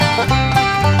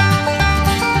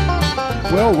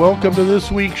Well, welcome to this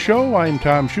week's show. I'm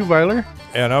Tom Schuweiler.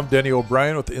 And I'm Denny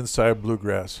O'Brien with Inside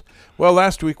Bluegrass. Well,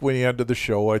 last week when we ended the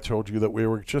show, I told you that we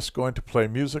were just going to play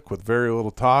music with very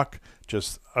little talk,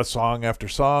 just a song after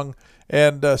song,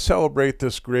 and celebrate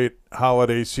this great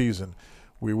holiday season.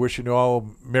 We're wishing you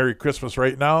all Merry Christmas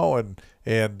right now and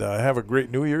have a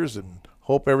great New Year's and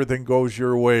hope everything goes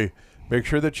your way. Make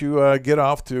sure that you get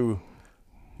off to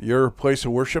your place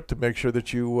of worship to make sure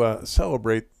that you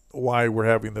celebrate why we're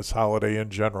having this holiday in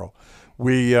general.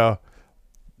 We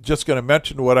just going to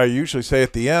mention what I usually say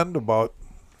at the end about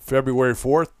February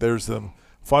 4th. There's the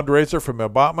fundraiser from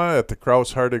Ebatma at the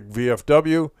Krauss-Hardig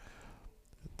VFW.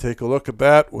 Take a look at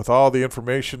that with all the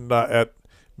information at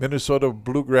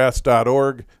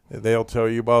minnesotabluegrass.org. They'll tell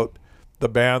you about the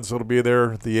bands that'll be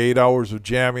there, the 8 hours of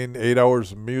jamming, 8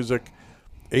 hours of music,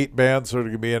 8 bands that are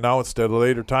going to be announced at a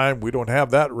later time. We don't have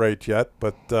that right yet,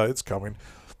 but it's coming.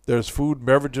 There's food and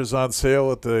beverages on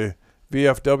sale at the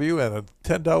VFW and a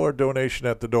 $10 donation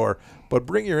at the door. But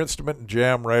bring your instrument and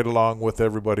jam right along with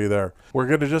everybody there. We're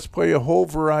going to just play a whole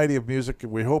variety of music,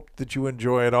 and we hope that you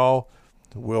enjoy it all.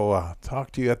 We'll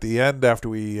talk to you at the end after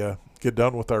we get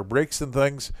done with our breaks and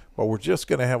things. But we're just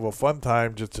going to have a fun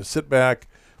time just to sit back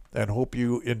and hope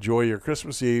you enjoy your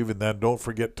Christmas Eve. And then don't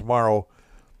forget tomorrow,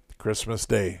 Christmas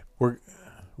Day. We're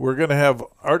going to have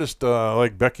artists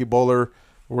like Becky Bowler.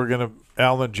 We're going to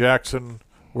Alan Jackson.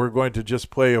 We're going to just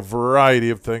play a variety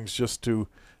of things just to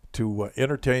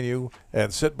entertain you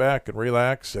and sit back and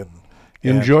relax and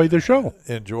enjoy the show.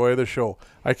 Enjoy the show.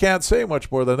 I can't say much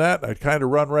more than that. I kind of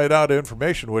run right out of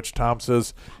information, which Tom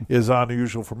says is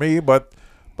unusual for me. But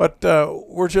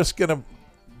we're just going to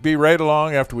be right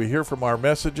along after we hear from our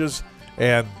messages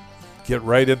and get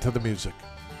right into the music.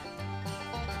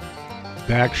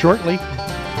 Back shortly.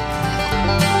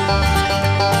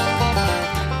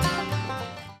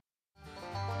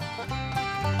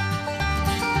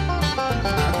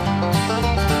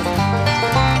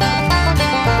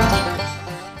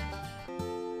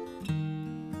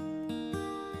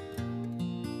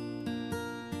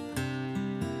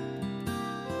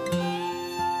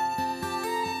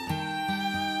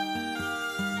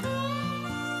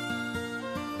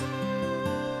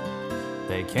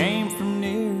 They came from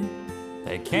near,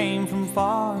 they came from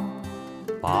far,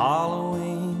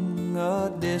 following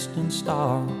a distant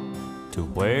star to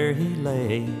where he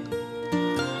lay.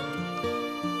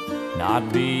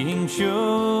 Not being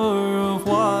sure of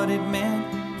what it meant,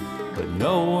 but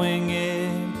knowing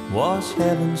it was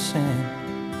heaven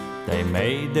sent, they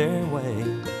made their way.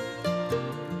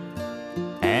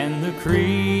 And the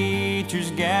creatures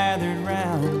gathered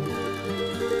round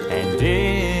and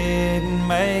didn't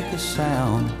make a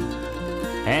sound,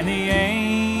 and the angels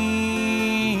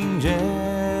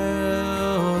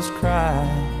cried.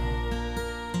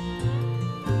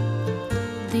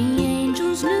 The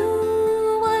angels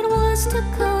knew what was to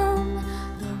come,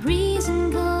 the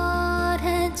reason God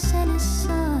had sent his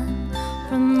son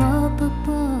from up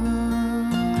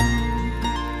above.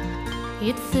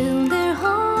 It filled their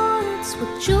hearts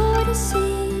with joy to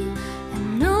see,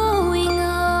 and knowing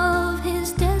of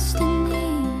his destiny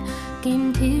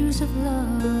came tears of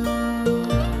love.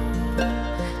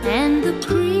 And the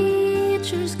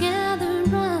preachers gathered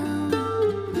round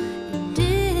and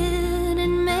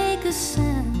didn't make a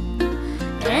sound,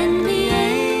 and the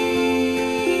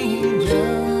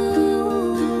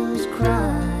angels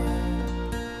cried.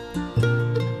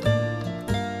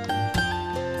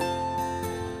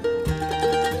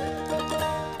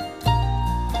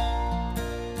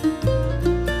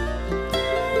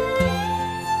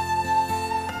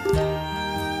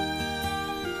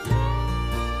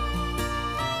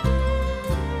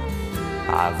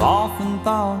 I've often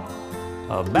thought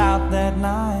about that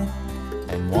night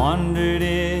and wondered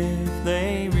if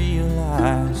they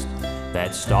realized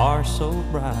that star so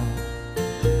bright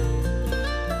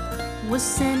Was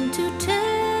sent to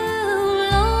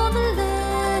tell all the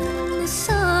land the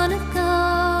Son of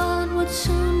God would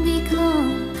soon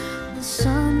become the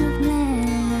Son of Man.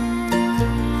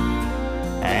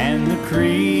 and the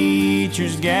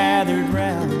creatures gathered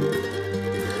round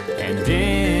and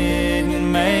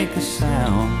didn't make a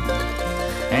sound,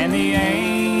 and the angels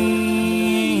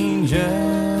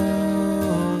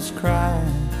cried,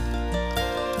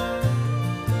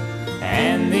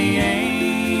 and the angels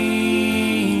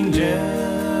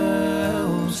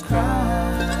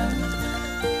cried,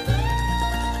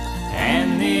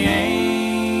 and the angels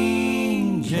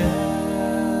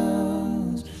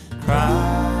cried.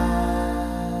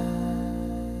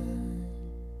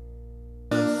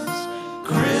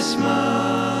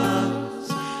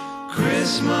 Christmas,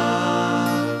 Christmas.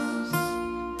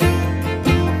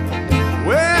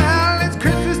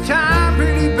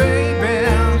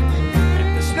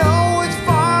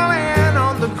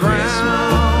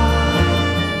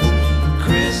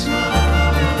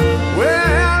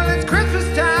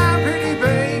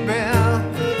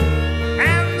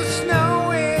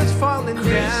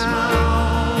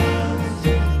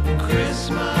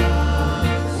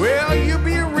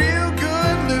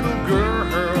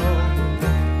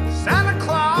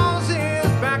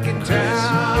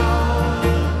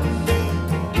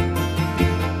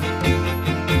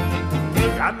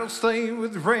 sleigh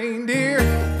with reindeer,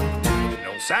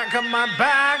 no sack on my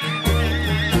back.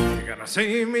 You're gonna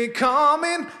see me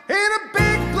coming in a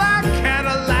big black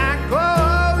Cadillac.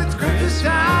 Oh, it's Christmas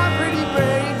time, pretty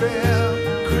baby.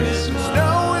 Christmas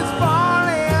snow is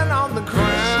falling on the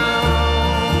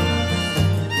ground.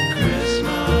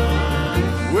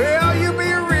 Christmas. Well, you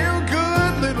be a real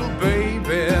good little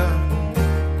baby.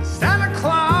 Santa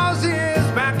Claus is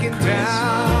back in town.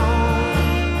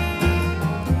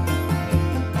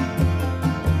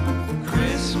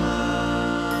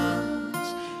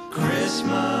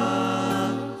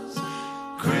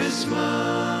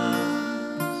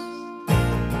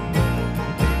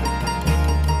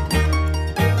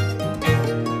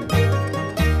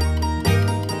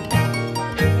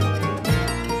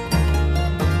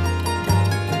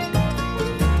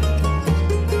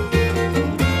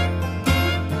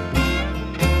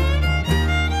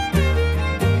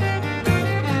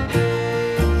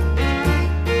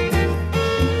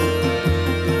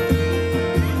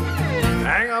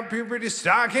 Your pretty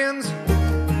stockings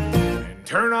and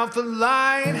turn off the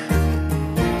light.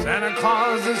 Santa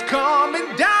Claus is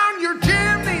coming down your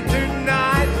chimney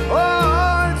tonight.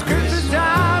 Oh, it's Christmas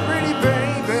time, pretty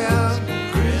baby.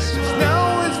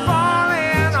 Snow is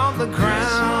falling on the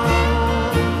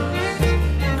ground.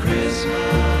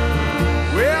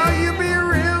 Well, you be a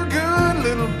real good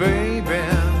little baby.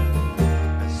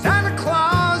 Santa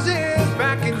Claus is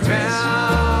back in town.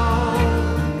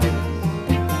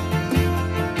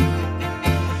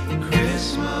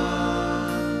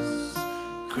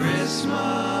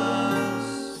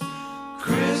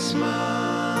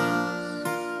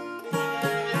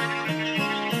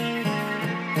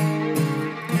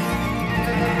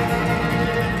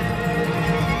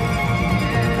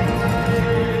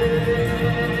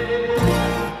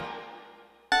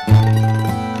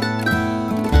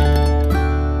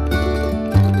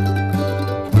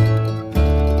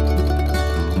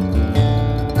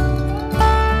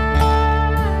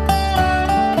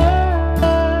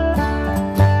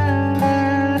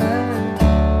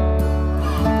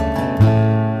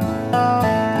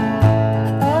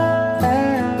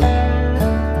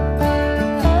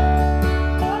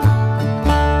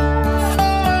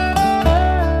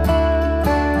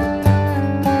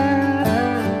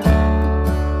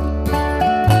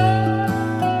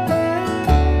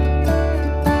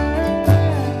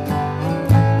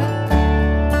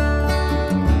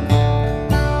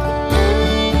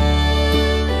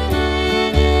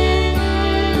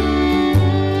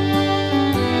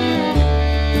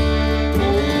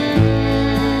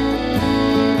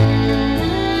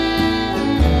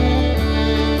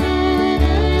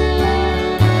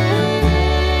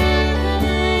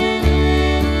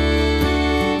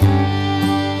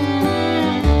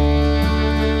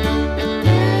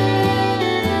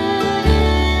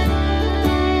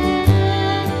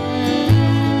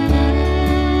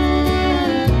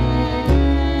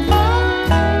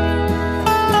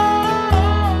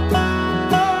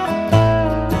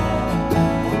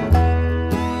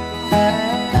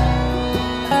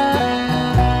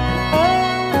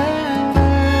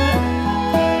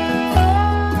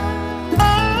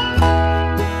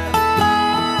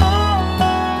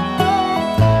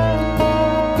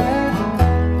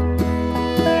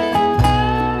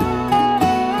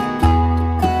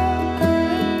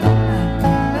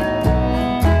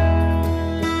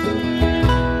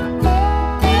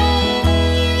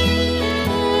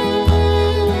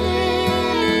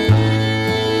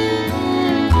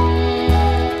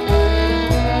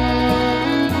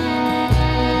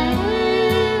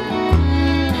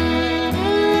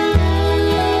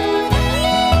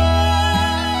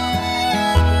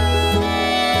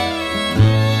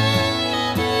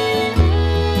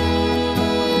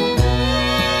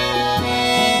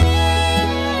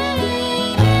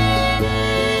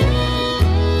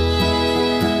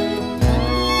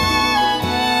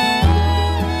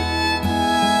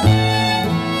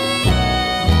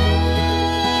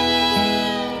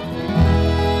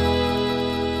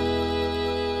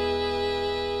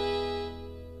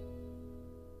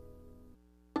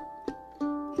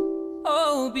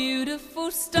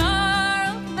 beautiful star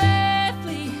of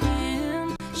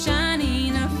Bethlehem,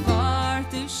 shining afar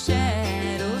through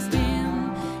shadows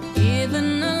dim,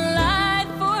 giving a light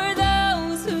for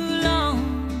those who long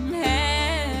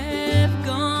have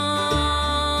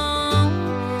gone,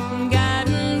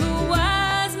 guiding the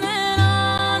wise men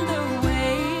on their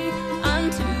way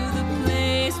unto the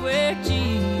place where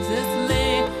Jesus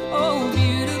lay. Oh,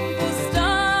 beautiful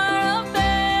star of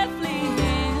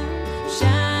Bethlehem,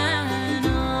 shine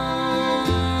on.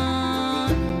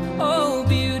 Oh,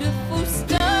 beautiful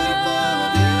star.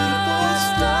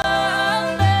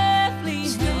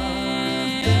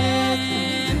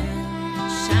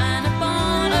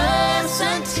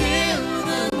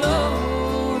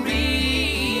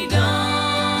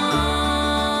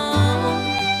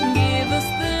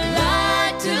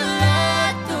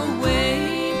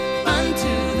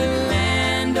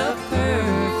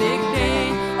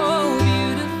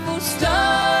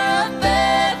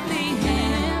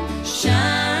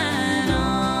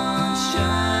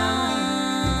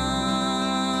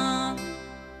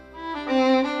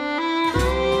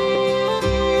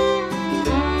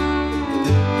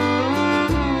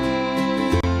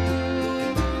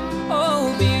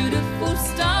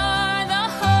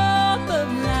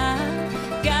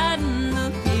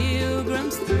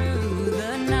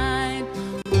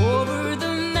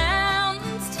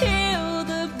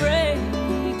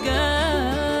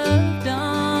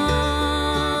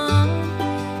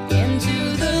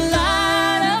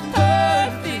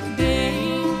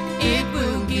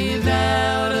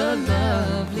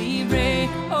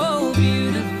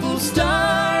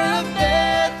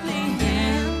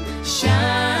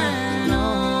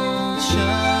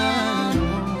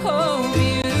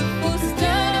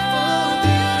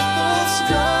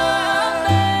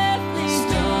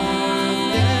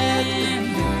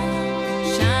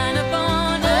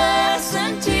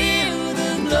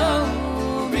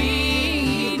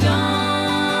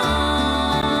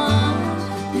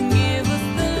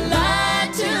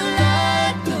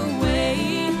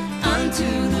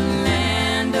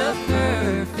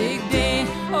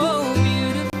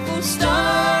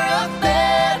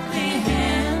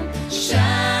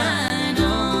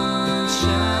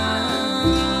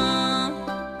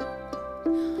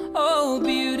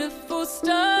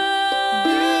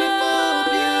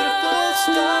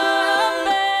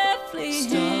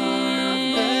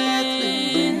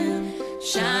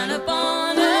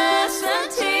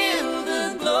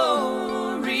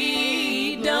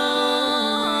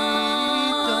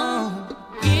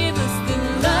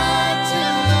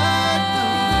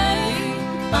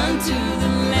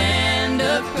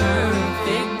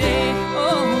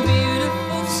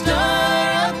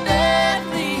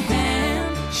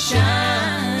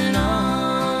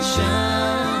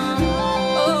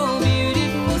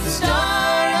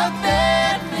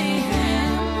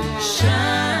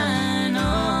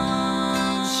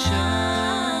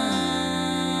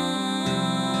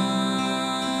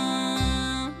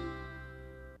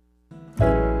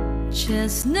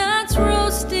 Chestnuts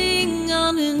roasting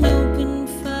on an open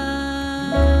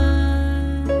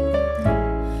fire,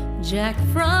 Jack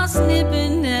Frost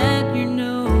nipping at your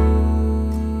nose,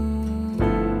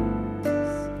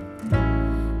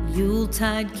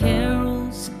 Yuletide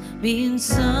carols being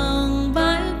sung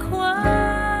by a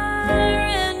choir,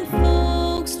 and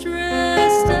folks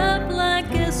dressed up like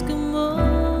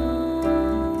Eskimos.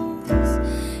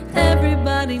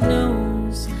 Everybody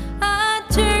knows a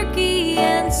turkey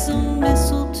and some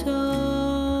mistletoe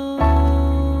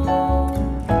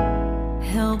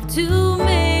help to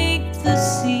make the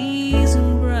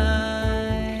season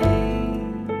bright.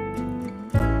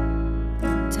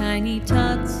 Tiny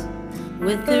tots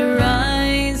with their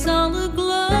eyes all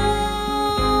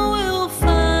aglow will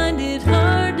find it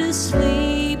hard to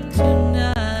sleep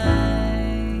tonight.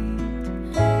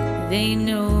 They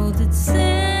know that Santa's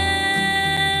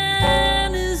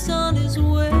on his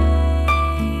way.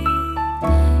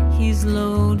 He's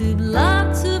loaded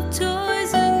lots of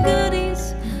toys and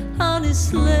goodies on his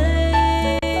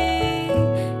sleigh,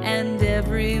 and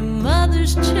every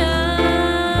mother's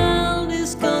child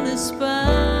is gonna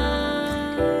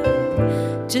spy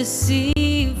to see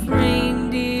if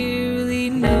reindeer really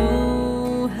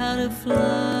know how to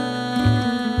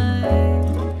fly.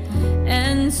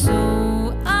 And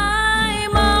so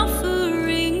I'm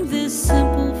offering this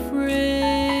simple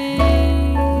phrase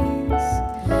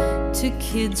to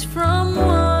kids from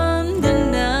 1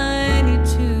 to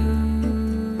 92.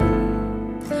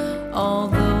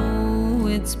 Although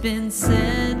it's been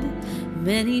said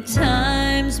many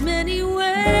times, many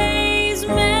ways,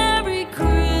 Merry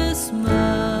Christmas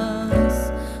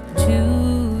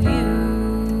to you.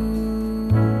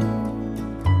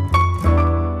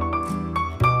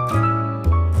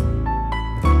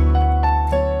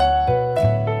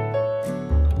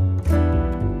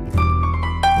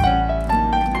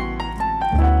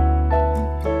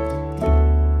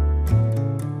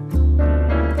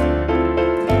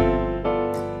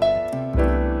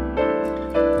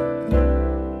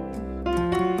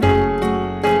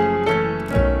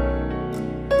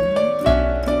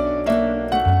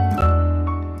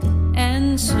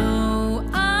 And so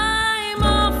I'm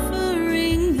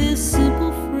offering this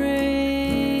simple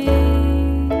phrase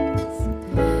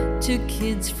to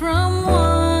kids from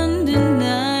 1 to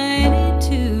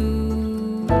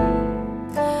 92.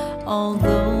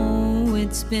 Although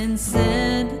it's been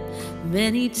said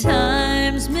many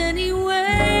times, many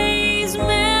ways,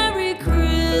 Merry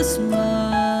Christmas,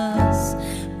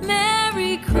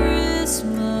 Merry Christmas,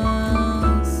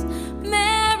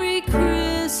 Merry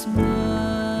Christmas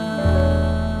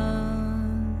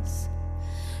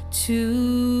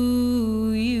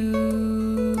to you.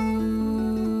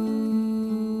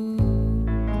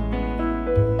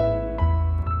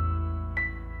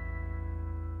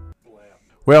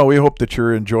 Well, we hope that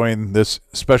you're enjoying this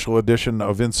special edition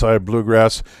of Inside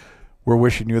Bluegrass. We're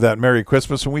wishing you that Merry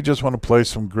Christmas, and we just want to play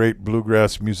some great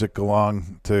bluegrass music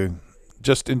along to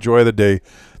just enjoy the day.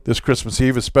 This Christmas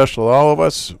Eve is special to all of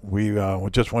us. We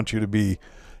just want you to be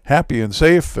happy and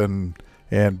safe, and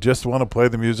just want to play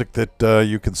the music that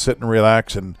you can sit and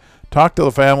relax and talk to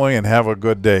the family and have a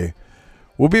good day.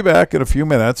 We'll be back in a few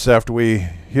minutes after we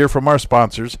hear from our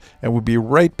sponsors, and we'll be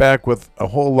right back with a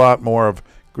whole lot more of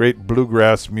great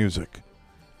bluegrass music.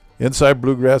 Inside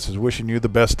Bluegrass is wishing you the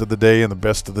best of the day and the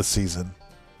best of the season.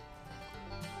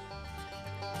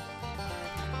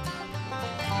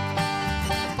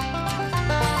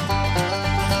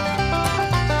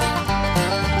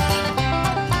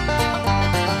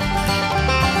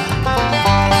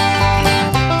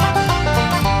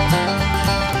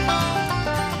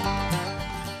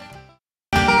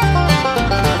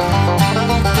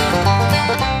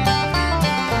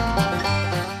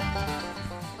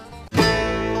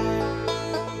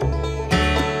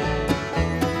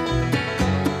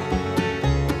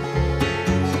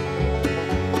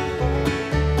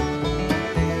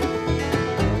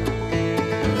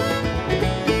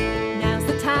 Now's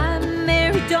the time,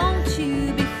 Mary, don't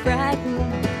you be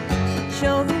frightened.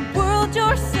 Show the world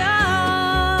your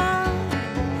son,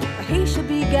 for he shall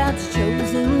be God's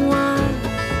chosen one.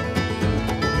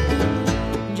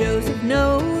 Joseph,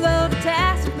 know though the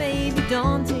task may be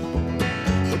daunting,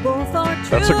 they both are true.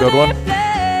 That's a good one. to their pledge.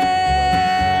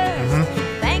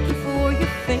 Thank you for your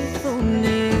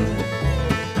faithfulness.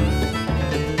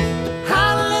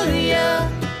 Hallelujah,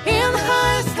 in the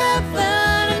highest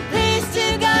heaven, and peace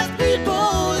to God's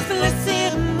people is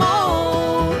blessed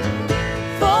more.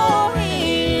 For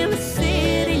in the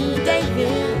city of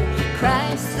David,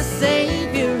 Christ the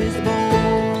Savior is born.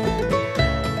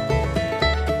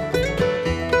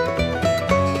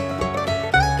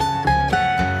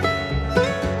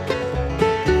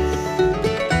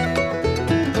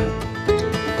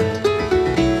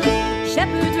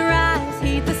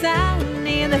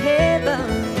 in heaven,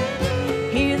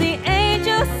 hear the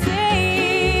angels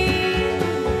sing,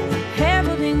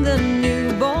 heralding the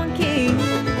newborn King.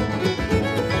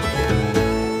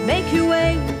 Make your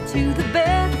way to the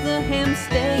Bethlehem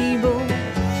stable,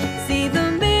 see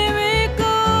the miracle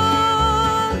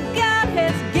God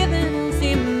has given us,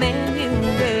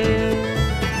 Emmanuel.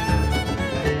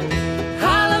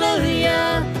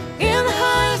 Hallelujah, in the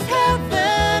highest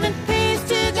heaven, and peace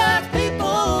to God's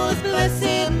people's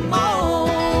blessed morn.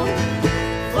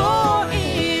 For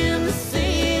in the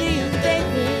city of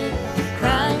David,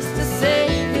 Christ the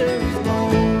Savior is born.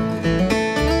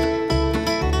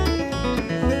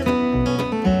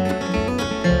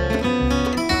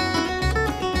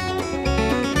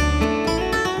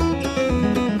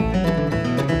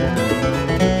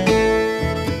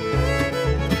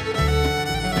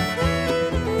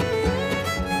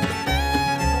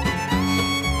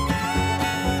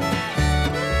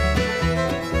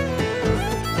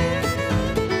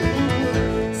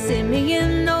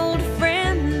 Simeon, old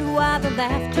friend, why the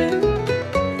laughter?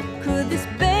 Could this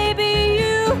baby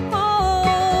you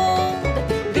hold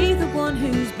be the one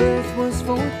whose birth was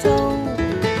foretold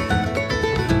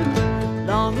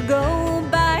long ago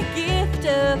by gift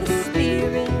of the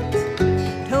Spirit?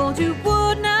 Told you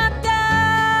would not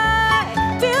die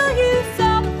till you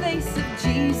saw the face of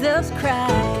Jesus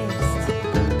Christ.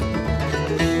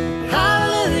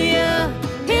 Hallelujah,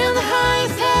 in the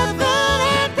highest heaven,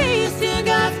 and peace to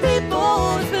God's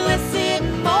people's blessed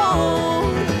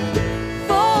morn.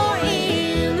 For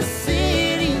in the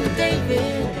city of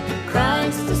David,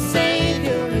 Christ the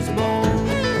Savior is born.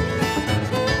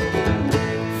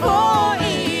 For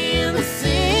in the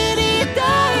city of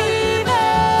David,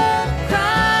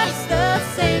 Christ the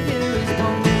Savior is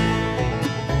born.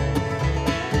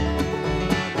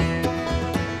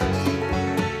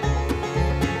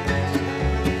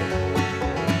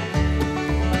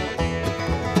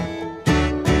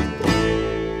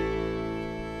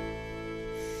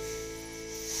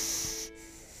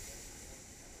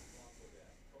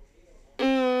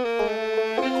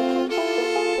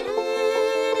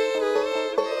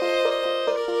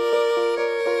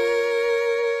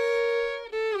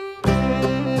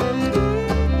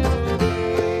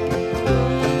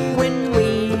 When we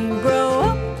grow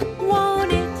up,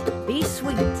 won't it be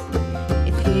sweet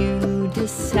if you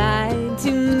decide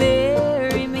to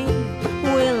marry me?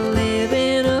 We'll live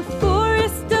in a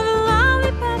forest of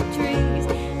lollipop trees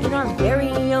in our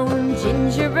very own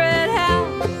gingerbread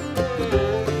house.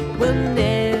 We'll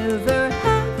never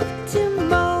have to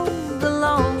mow the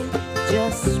lawn,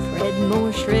 just spread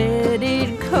more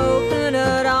shredded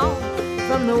coconut on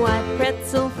from the white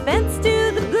pretzel fence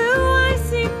to the blue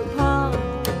icing pond.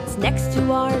 It's next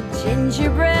to our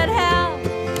gingerbread house.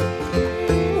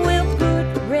 We'll put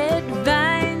red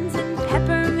vines and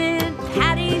peppermint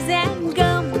patties and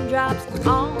gumdrops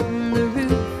on the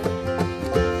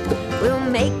roof. We'll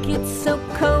make it so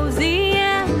cozy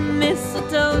and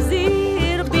mistletoesy.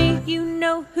 It'll be you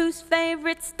know whose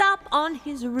favorite stop on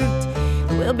his route.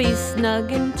 We'll be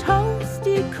snug and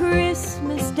toasty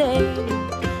Christmas Day,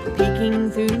 peeking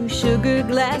through sugar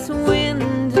glass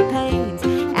window panes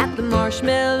at the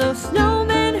marshmallow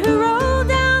snowmen who roll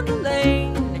down the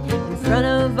lane in front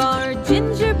of our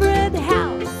gingerbread house.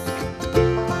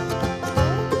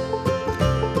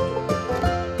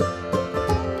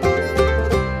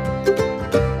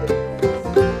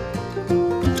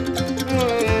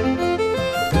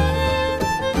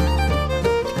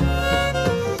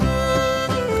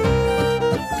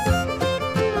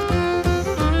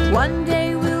 One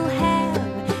day we'll have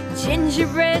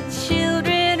gingerbread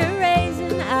children, a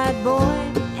raisin-eyed boy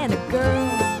and a girl.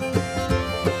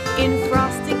 In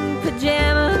frosting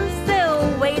pajamas,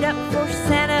 they'll wait up for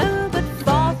Santa, but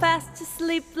fall fast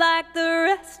asleep like the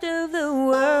rest of the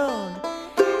world.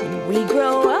 When we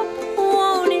grow up,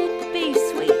 won't it be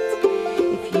sweet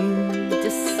if you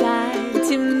decide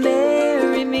to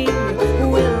marry me?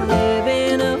 We'll live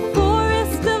in a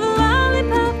forest of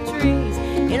lollipop trees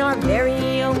in our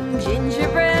very own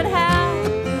gingerbread house.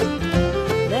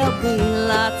 There'll be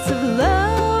lots of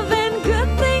love and good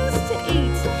things to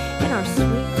eat in our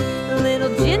sweet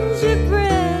little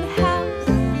gingerbread house.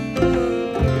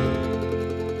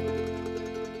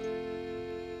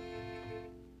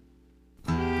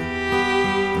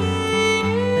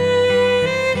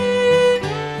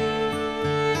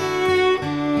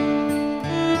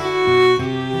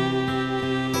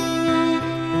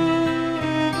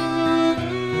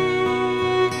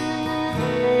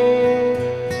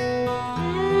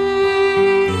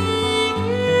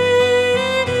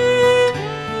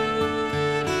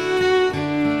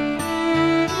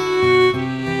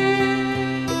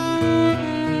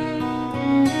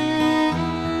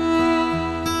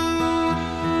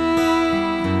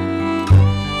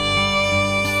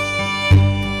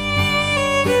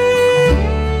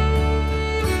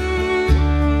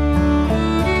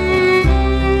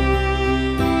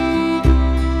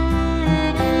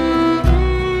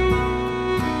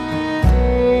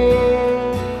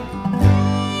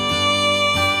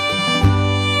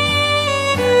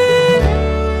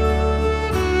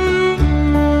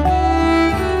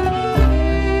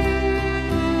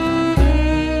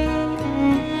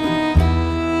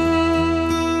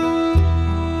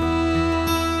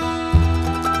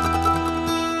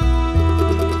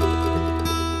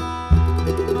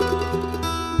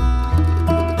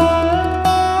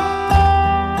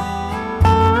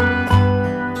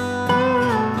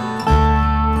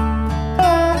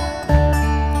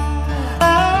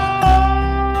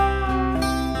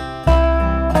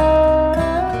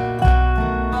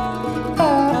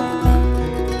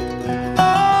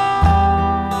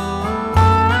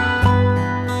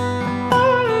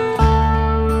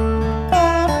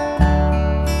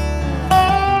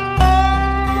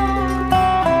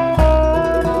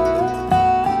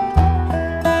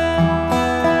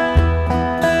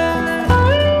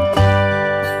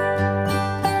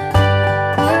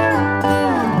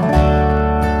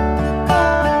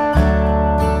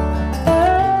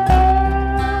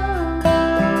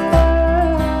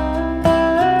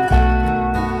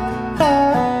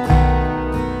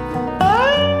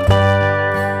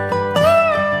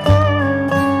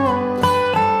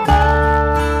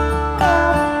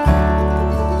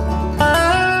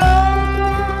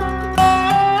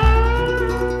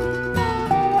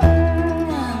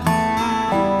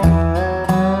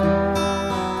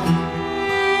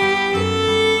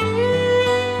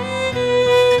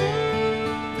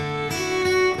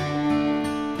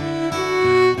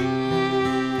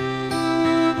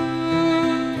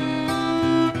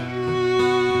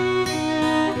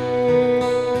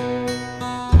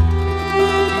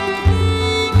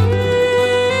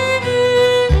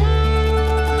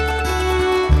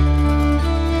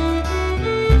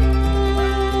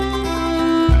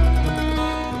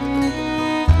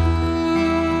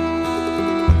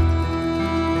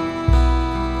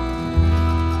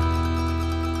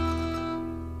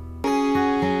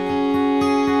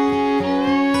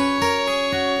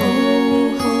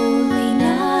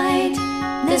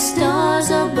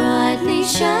 stars are brightly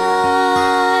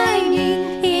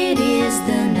shining. It is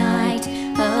the night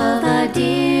of our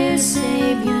dear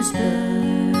Savior's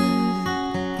birth.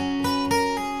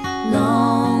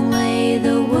 Long lay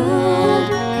the world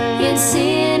in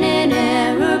sin and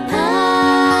error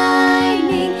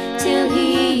pining, till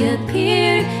he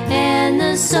appeared and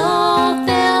the soul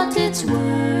felt its worth.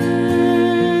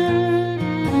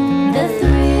 The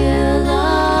thrill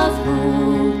of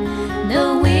hope,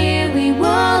 the weary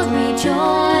world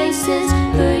rejoices,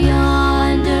 for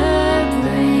yonder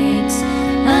breaks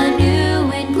a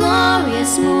new and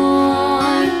glorious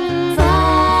morn. Fall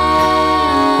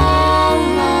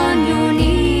on your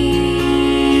knees,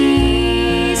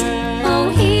 oh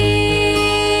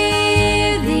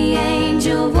hear the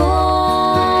angel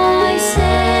voices,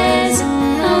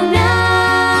 oh night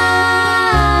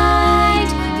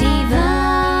divine,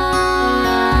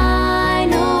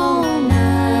 oh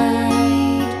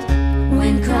night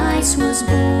when Christ was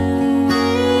born,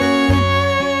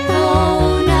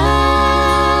 oh night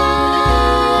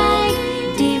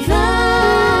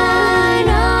divine,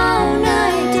 oh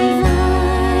night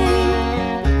divine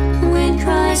when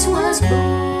Christ was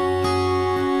born.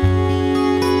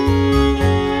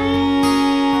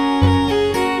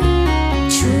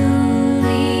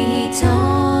 Truly he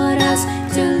taught us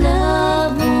to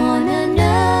love one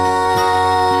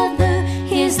another.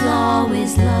 His law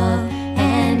is love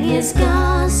and his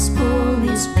gospel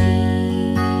is peace.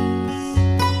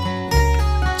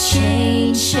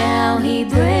 Chains shall he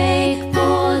break,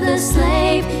 for the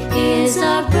slave is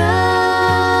our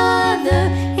brother,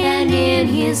 and in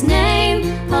his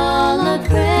name all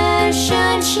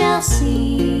oppression shall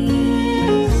cease.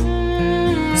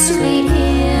 Sweet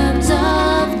hymns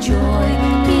of joy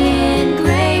in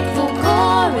grateful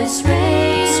chorus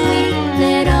raise we,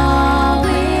 let all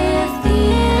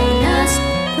within us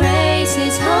praise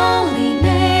his holy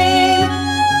name.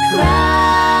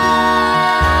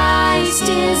 Christ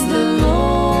is the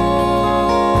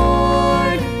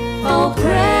Lord, oh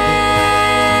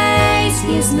praise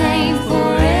his name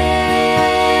forever,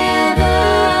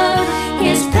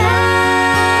 his power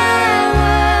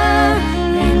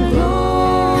and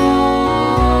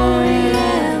glory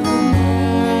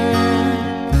evermore.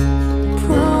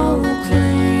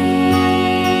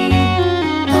 Proclaim,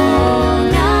 oh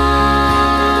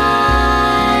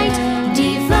night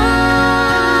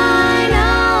divine, oh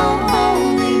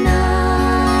holy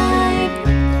night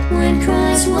when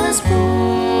Christ was born.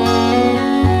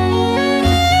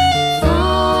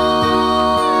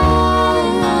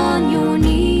 Fall on your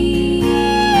knees,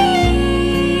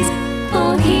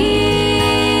 oh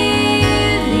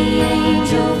hear the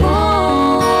angel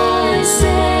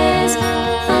voices,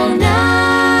 oh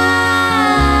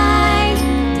night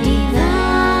divine,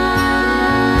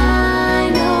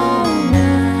 oh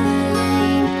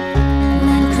night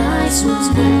when Christ was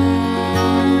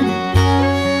born,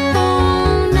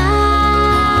 oh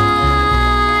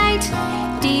night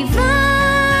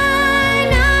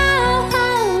divine, oh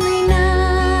holy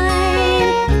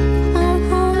night, oh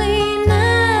holy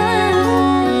night.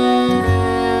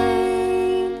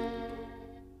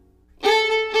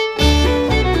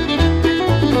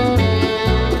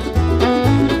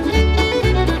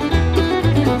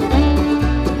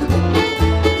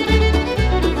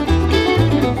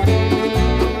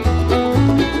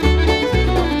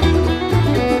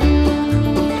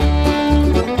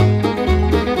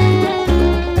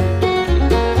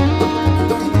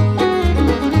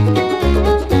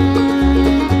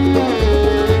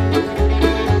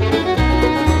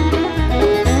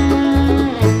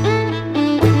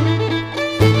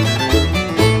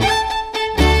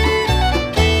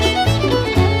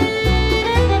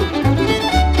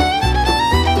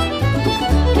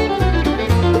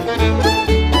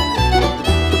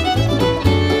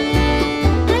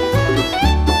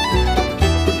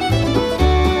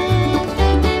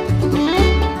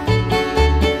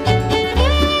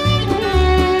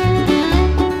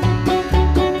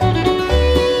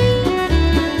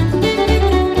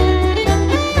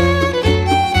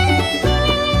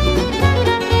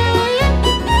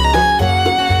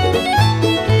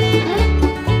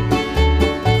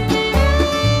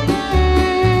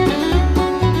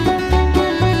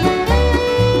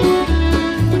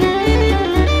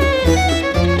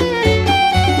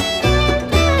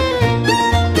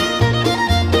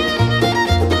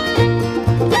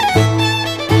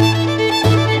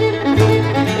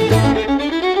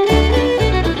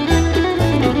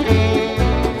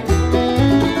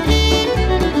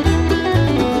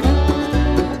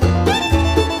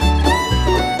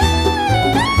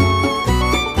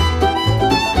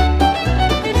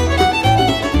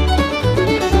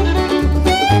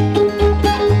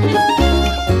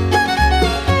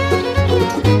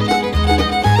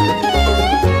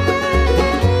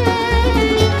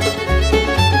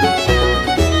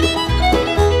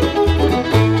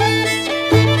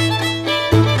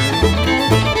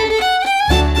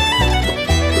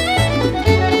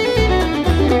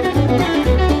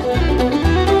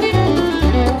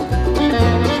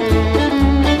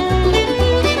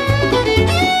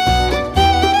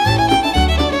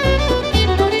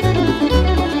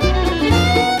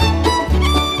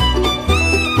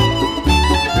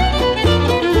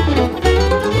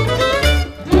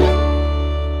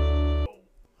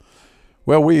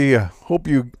 Well, we hope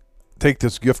you take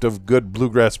this gift of good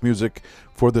bluegrass music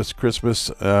for this Christmas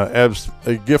as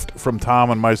a gift from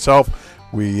Tom and myself.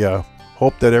 We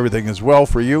hope that everything is well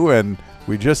for you, and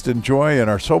we just enjoy and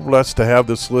are so blessed to have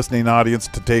this listening audience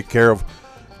to take care of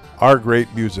our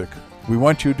great music. We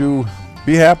want you to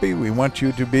be happy. We want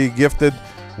you to be gifted.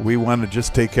 We want to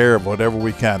just take care of whatever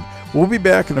we can. We'll be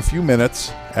back in a few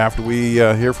minutes after we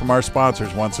hear from our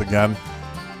sponsors once again.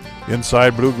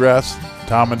 Inside Bluegrass,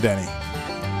 Tom and Denny.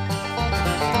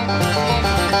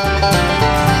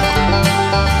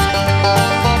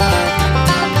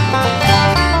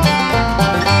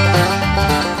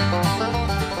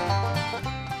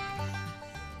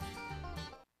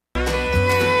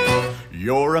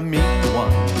 You're a mean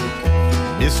one,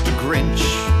 Mr. Grinch.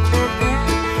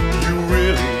 You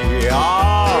really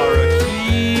are a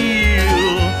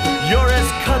heel. You're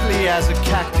as cuddly as a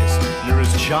cactus. You're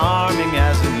as charming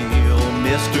as an eel,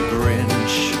 Mr.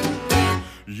 Grinch.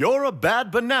 You're a bad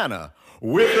banana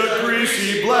with a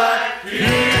greasy black peel.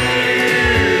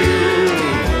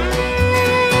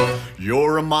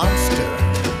 You're a monster,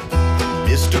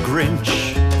 Mr.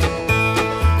 Grinch.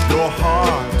 Your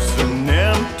heart's an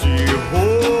empty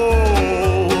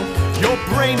hole. Your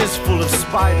brain is full of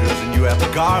spiders and you have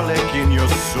garlic in your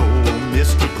soul,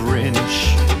 Mr.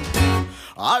 Grinch.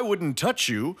 I wouldn't touch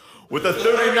you with a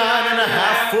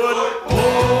 39.5-foot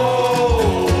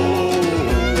pole.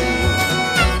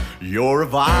 You're a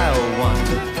vile one,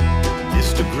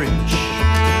 Mr. Grinch.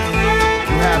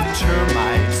 You have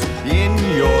termites in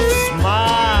your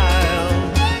smile.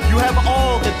 You have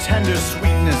all the tender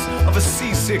sweetness of a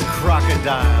seasick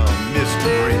crocodile, Mr.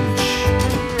 Grinch.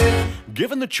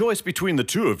 Given the choice between the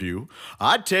two of you,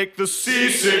 I'd take the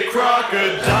seasick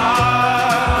crocodile.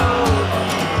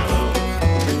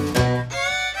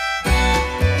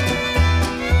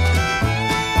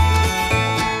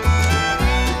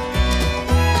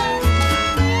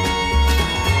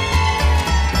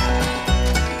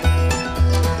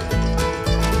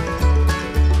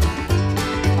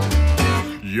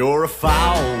 You're a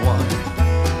foul one,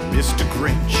 Mr.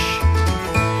 Grinch.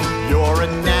 You're a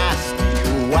nasty,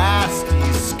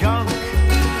 wasty skunk.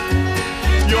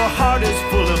 Your heart is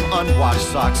full of unwashed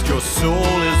socks. Your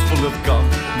soul is full of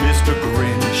gunk, Mr.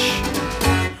 Grinch.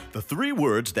 The three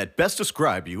words that best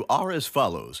describe you are as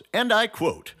follows, and I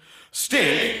quote,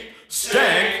 stink,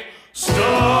 stank, stunk.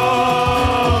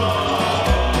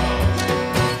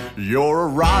 You're a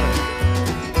rotter,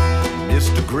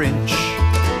 Mr. Grinch.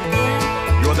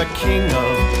 You're the king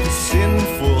of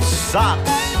sinful sots.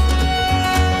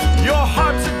 Your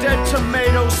heart's a dead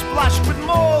tomato splashed with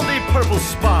moldy purple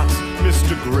spots,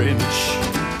 Mr. Grinch.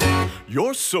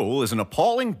 Your soul is an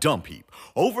appalling dump heap,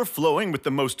 overflowing with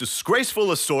the most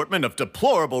disgraceful assortment of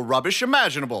deplorable rubbish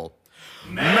imaginable.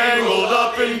 Mangled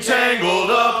up and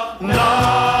tangled up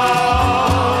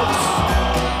knots.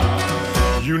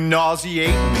 You nauseate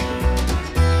me,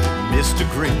 Mr.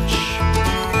 Grinch,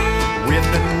 with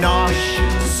the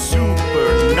nauseous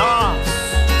super nos.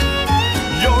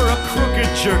 You're a crooked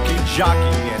jerky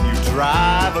jockey and you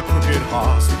drive a crooked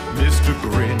horse, Mr.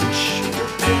 Grinch.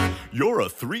 You're a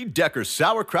three-decker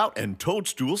sauerkraut and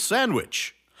toadstool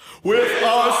sandwich with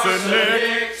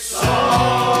arsenic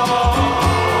sauce.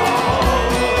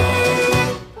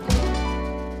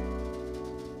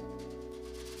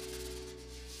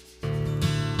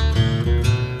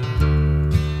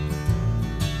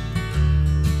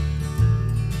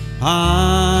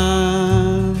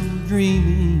 I'm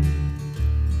dreaming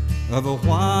of a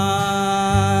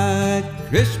white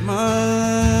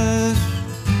Christmas,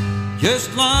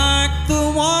 just like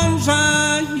the ones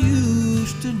I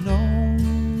used to know,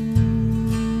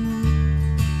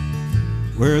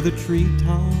 where the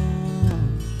treetops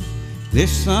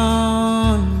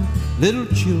listen, little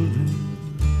children,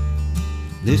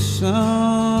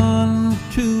 listen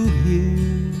to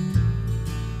hear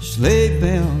sleigh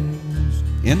bells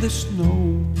in the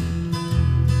snow.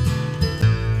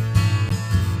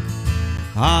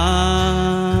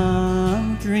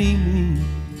 I'm dreaming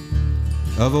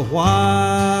of a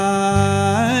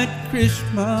white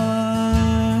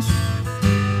Christmas,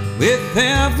 with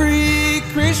every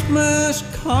Christmas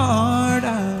card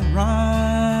I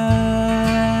write.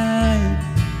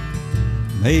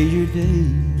 May your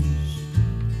days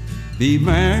be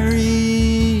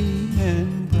merry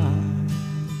and bright,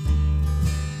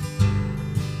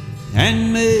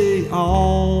 and may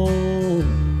all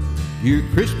your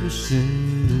Christmases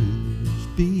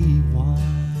be white.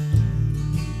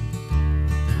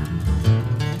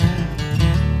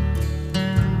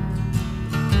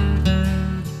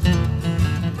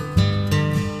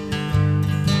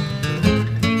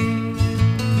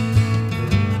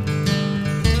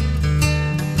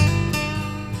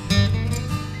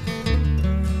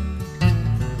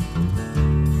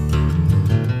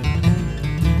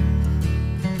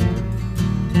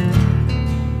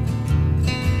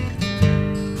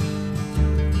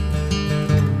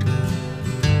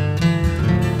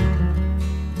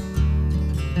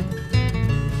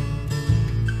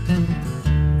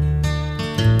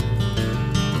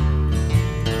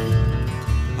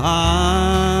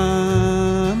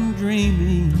 I'm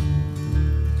dreaming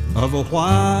of a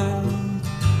white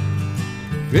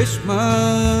Christmas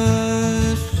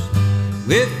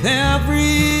with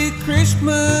every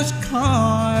Christmas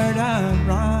card I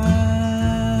write.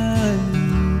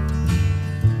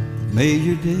 May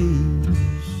your days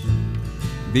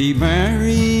be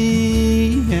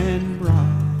merry and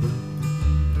bright,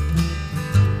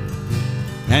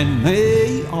 and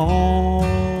may all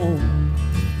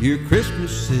your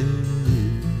Christmases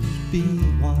be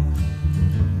white.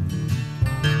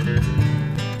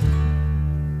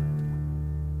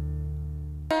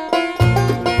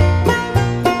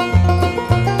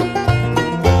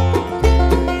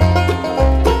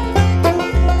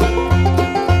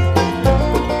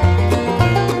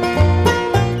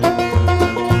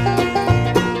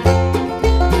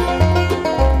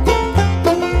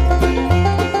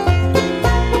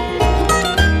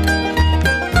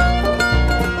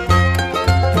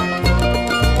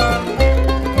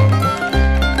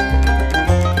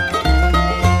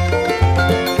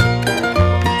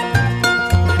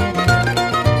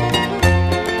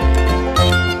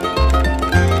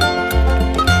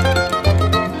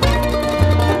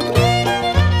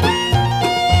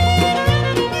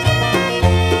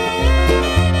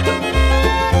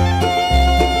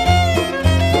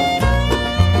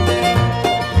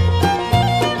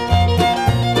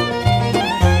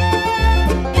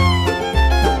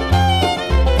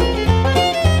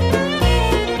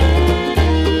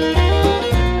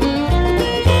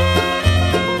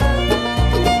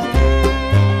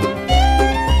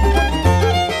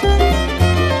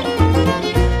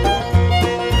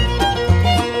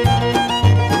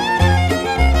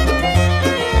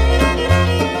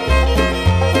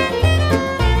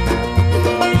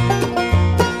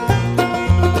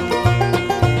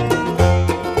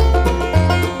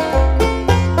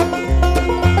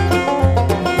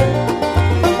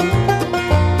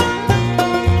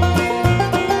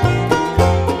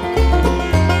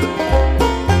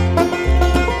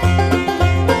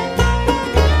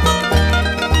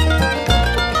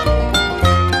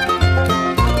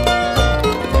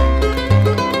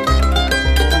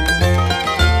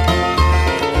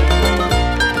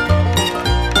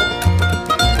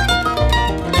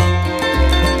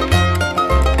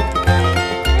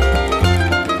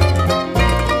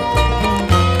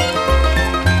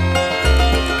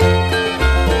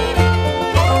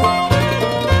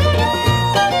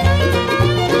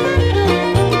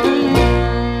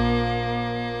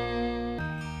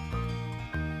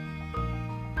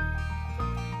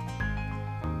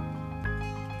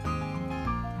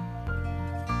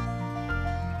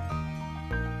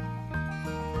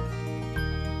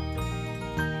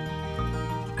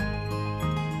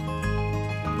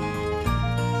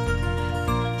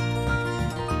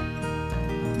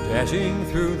 Dashing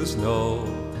through the snow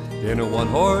in a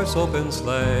one-horse open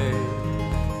sleigh.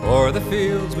 O'er the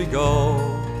fields we go,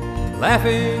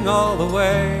 laughing all the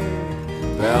way.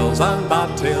 Bells on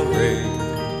bobtail ring,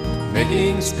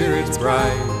 making spirits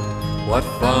bright. What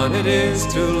fun it is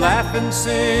to laugh and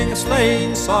sing a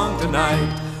sleighing song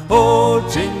tonight. Oh,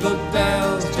 jingle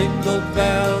bells,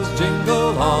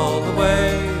 jingle all the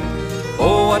way.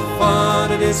 Oh, what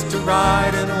fun it is to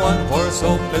ride in a one-horse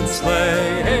open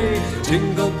sleigh. Hey,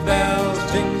 jingle bells,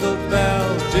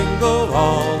 jingle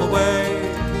all the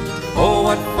way. Oh,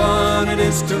 what fun it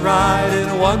is to ride in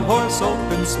a one-horse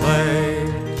open sleigh.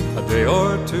 A day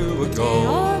or two ago,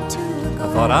 I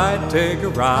thought I'd take a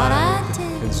ride,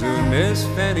 and soon Miss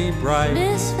Fanny Bright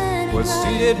was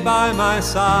seated by my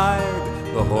side.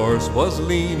 The horse was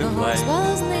lean and lank,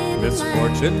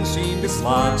 misfortune seemed to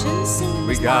slide.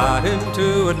 We got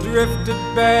into a drifted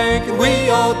bank and we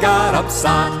all got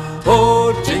upside.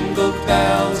 Oh, jingle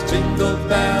bells, jingle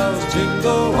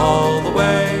all the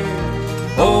way.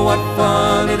 Oh, what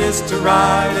fun it is to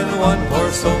ride in a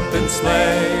one-horse open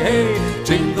sleigh. Hey,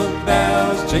 jingle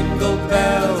bells,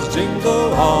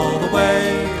 jingle all the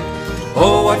way.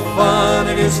 Oh, what fun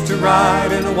it is to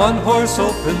ride in a one-horse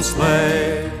open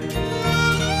sleigh.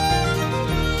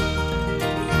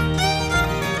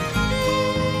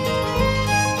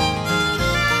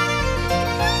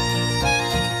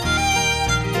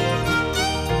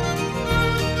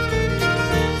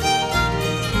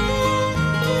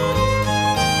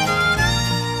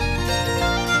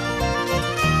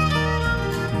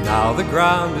 Now the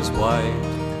ground is white,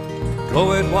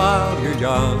 blow it while you're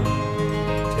young.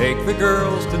 Take the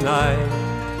girls tonight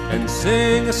and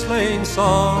sing a sleighing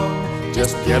song.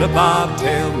 Just get a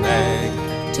bobtail nag,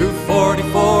 240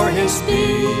 for his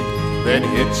speed. Then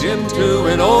hitch him to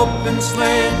an open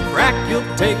sleigh and crack,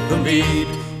 you'll take the lead.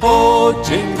 Oh,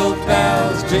 jingle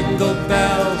bells, jingle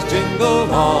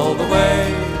all the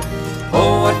way.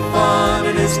 Oh, what fun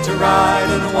it is to ride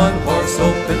in a one-horse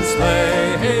open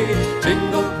sleigh. Hey,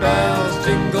 jingle bells,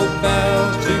 jingle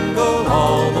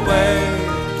all the way.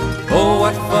 Oh,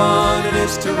 what fun it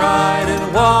is to ride in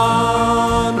a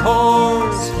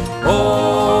one-horse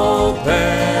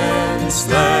open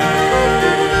sleigh.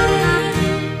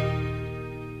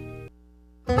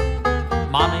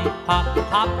 Mommy, pop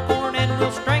popcorn and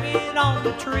we'll string it on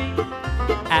the tree.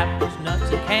 Apples,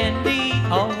 nuts, and candy,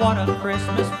 oh, what a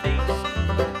Christmas feast.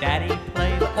 Daddy,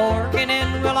 play the organ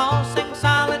and we'll all sing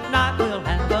Silent Night. We'll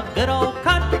have a good old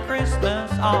country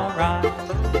Christmas, alright.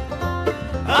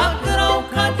 A good old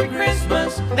country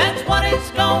Christmas, that's what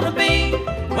it's gonna be.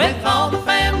 With all the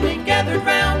family gathered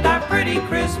round our pretty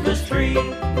Christmas tree.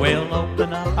 We'll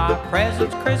open up our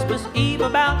presents Christmas Eve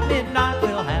about midnight.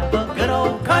 We'll have a good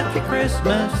old country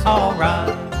Christmas,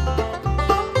 alright.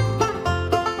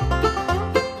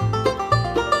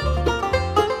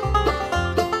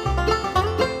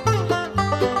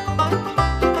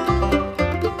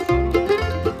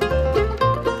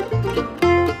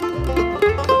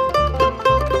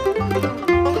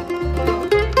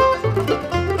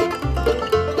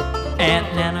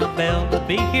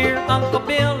 Be here, Uncle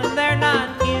Bill and their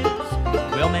 9 kids.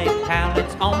 We'll make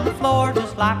pallets on the floor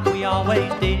just like we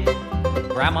always did.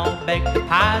 Grandma baked the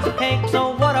pies and cakes,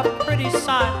 oh what a pretty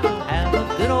sight. We'll have a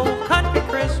good old country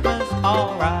Christmas,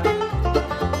 alright.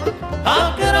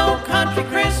 A good old country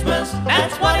Christmas,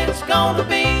 that's what it's gonna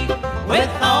be. With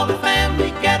all the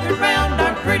family gathered round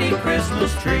our pretty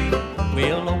Christmas tree.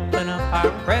 We'll open up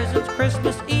our presents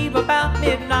Christmas Eve about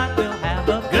midnight. We'll have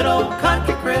a good old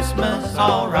country Christmas,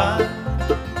 alright.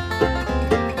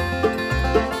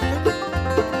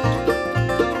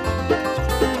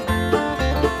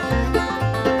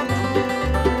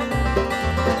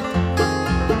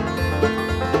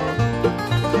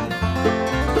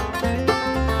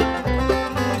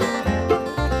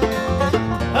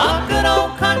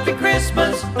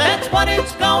 That's what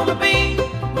it's gonna be.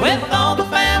 With all the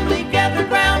family gathered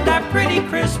round our pretty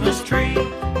Christmas tree.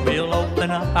 We'll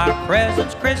open up our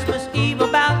presents Christmas Eve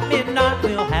about midnight.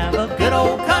 We'll have a good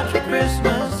old country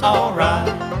Christmas, alright.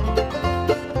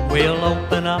 We'll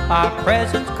open up our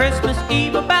presents Christmas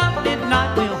Eve about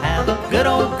midnight. We'll have a good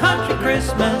old country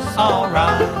Christmas,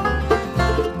 alright.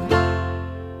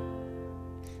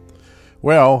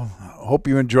 Well, hope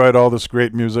you enjoyed all this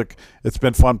great music. It's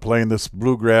been fun playing this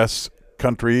bluegrass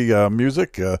country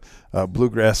music,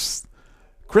 bluegrass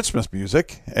Christmas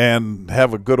music, and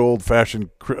have a good old-fashioned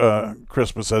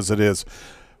Christmas as it is.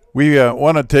 We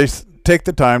want to take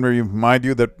the time to remind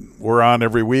you that we're on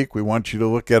every week. We want you to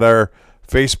look at our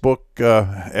Facebook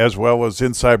as well as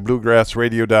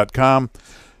InsideBluegrassRadio.com.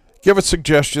 Give us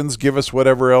suggestions. Give us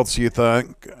whatever else you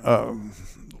think.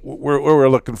 We're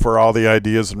looking for all the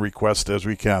ideas and requests as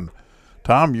we can.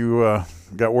 Tom, you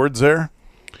got words there?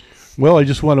 Well, I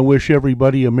just want to wish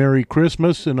everybody a Merry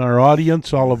Christmas, and our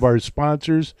audience, all of our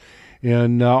sponsors,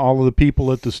 and all of the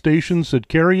people at the stations that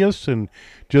carry us, and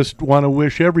just want to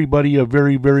wish everybody a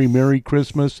very, very Merry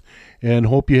Christmas, and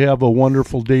hope you have a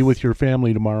wonderful day with your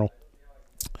family tomorrow.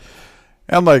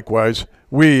 And likewise,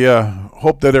 we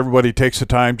hope that everybody takes the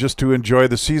time just to enjoy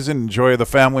the season, enjoy the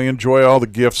family, enjoy all the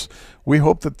gifts. We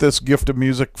hope that this gift of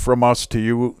music from us to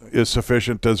you is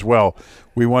sufficient as well.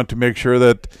 We want to make sure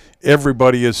that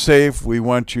everybody is safe. We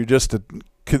want you just to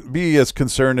be as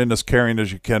concerned and as caring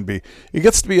as you can be. It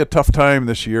gets to be a tough time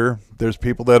this year. There's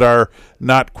people that are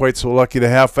not quite so lucky to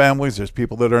have families. There's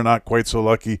people that are not quite so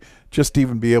lucky just to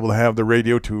even be able to have the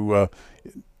radio to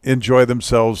enjoy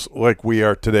themselves like we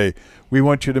are today. We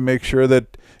want you to make sure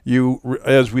that you,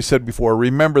 as we said before,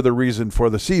 remember the reason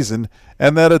for the season,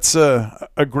 and that it's a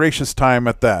gracious time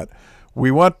at that.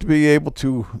 We want to be able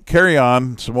to carry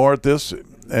on some more at this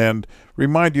and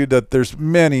remind you that there's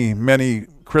many, many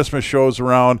Christmas shows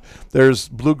around. There's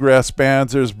bluegrass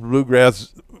bands, there's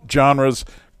bluegrass genres.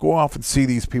 Go off and see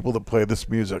these people that play this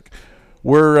music.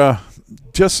 We're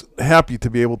just happy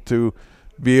to be able to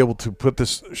put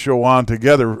this show on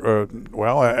together,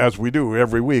 well, as we do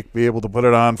every week, be able to put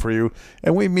it on for you.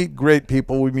 And we meet great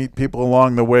people. We meet people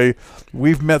along the way.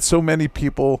 We've met so many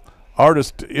people,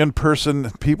 artists in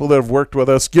person, people that have worked with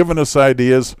us, given us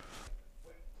ideas.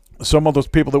 Some of those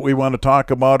people that we want to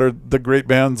talk about are the great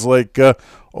bands like,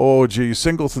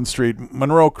 Singleton Street,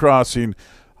 Monroe Crossing,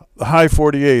 the High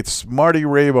 48s, Marty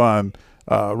Raybon,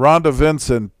 Rhonda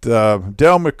Vincent,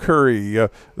 Del McCurry,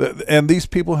 and these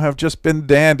people have just been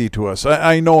dandy to us.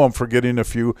 I know I'm forgetting a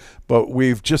few, but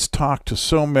we've just talked to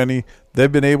so many.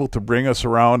 They've been able to bring us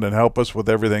around and help us with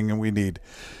everything we need.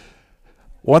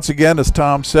 Once again, as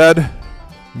Tom said,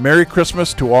 Merry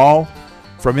Christmas to all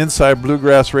from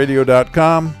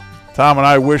InsideBluegrassRadio.com. Tom and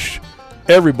I wish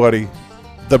everybody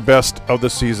the best of the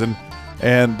season.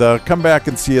 And come back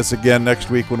and see us again next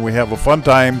week when we have a fun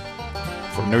time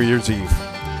for New Year's Eve.